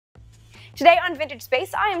Today on Vintage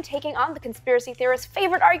Space, I am taking on the conspiracy theorist's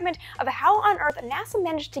favorite argument of how on earth NASA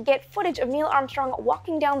managed to get footage of Neil Armstrong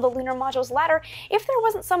walking down the lunar module's ladder if there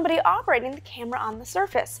wasn't somebody operating the camera on the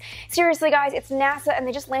surface. Seriously guys, it's NASA and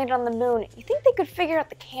they just landed on the moon. You think they could figure out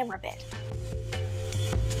the camera bit?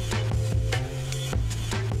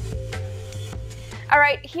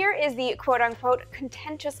 Alright, here is the quote-unquote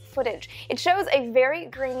contentious footage. It shows a very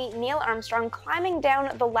grainy Neil Armstrong climbing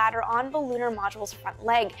down the ladder on the lunar module's front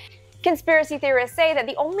leg. Conspiracy theorists say that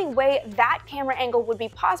the only way that camera angle would be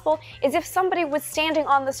possible is if somebody was standing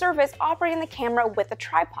on the surface operating the camera with a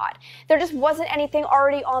tripod. There just wasn't anything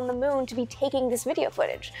already on the moon to be taking this video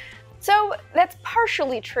footage. So that's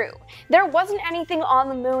partially true. There wasn't anything on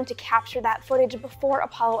the moon to capture that footage before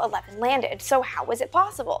Apollo 11 landed, so how was it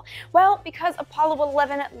possible? Well, because Apollo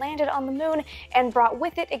 11 landed on the moon and brought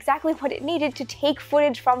with it exactly what it needed to take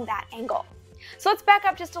footage from that angle. So let's back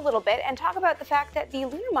up just a little bit and talk about the fact that the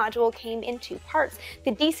lunar module came in two parts,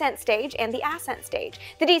 the descent stage and the ascent stage.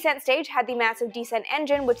 The descent stage had the massive descent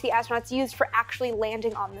engine which the astronauts used for actually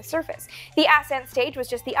landing on the surface. The ascent stage was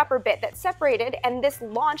just the upper bit that separated, and this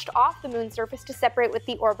launched off the moon's surface to separate with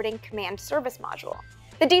the orbiting command service module.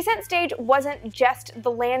 The descent stage wasn't just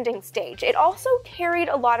the landing stage, it also carried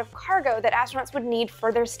a lot of cargo that astronauts would need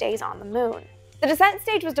for their stays on the moon. The descent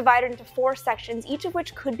stage was divided into 4 sections, each of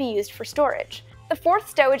which could be used for storage. The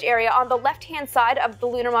fourth stowage area on the left-hand side of the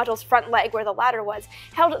lunar module's front leg, where the ladder was,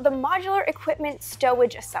 held the Modular Equipment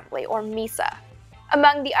Stowage Assembly, or MESA.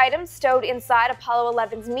 Among the items stowed inside Apollo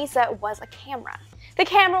 11's MESA was a camera. The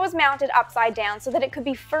camera was mounted upside down so that it could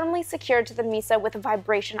be firmly secured to the MESA with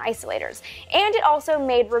vibration isolators, and it also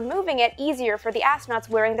made removing it easier for the astronauts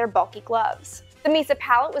wearing their bulky gloves. The MESA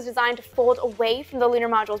pallet was designed to fold away from the lunar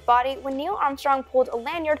module's body when Neil Armstrong pulled a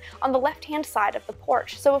lanyard on the left-hand side of the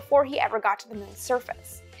porch, so before he ever got to the moon's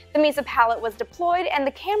surface. The MESA pallet was deployed, and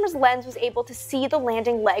the camera's lens was able to see the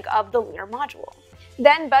landing leg of the lunar module.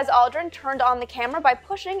 Then Buzz Aldrin turned on the camera by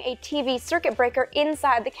pushing a TV circuit breaker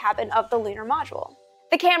inside the cabin of the lunar module.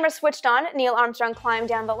 The camera switched on, Neil Armstrong climbed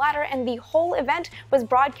down the ladder, and the whole event was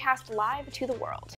broadcast live to the world.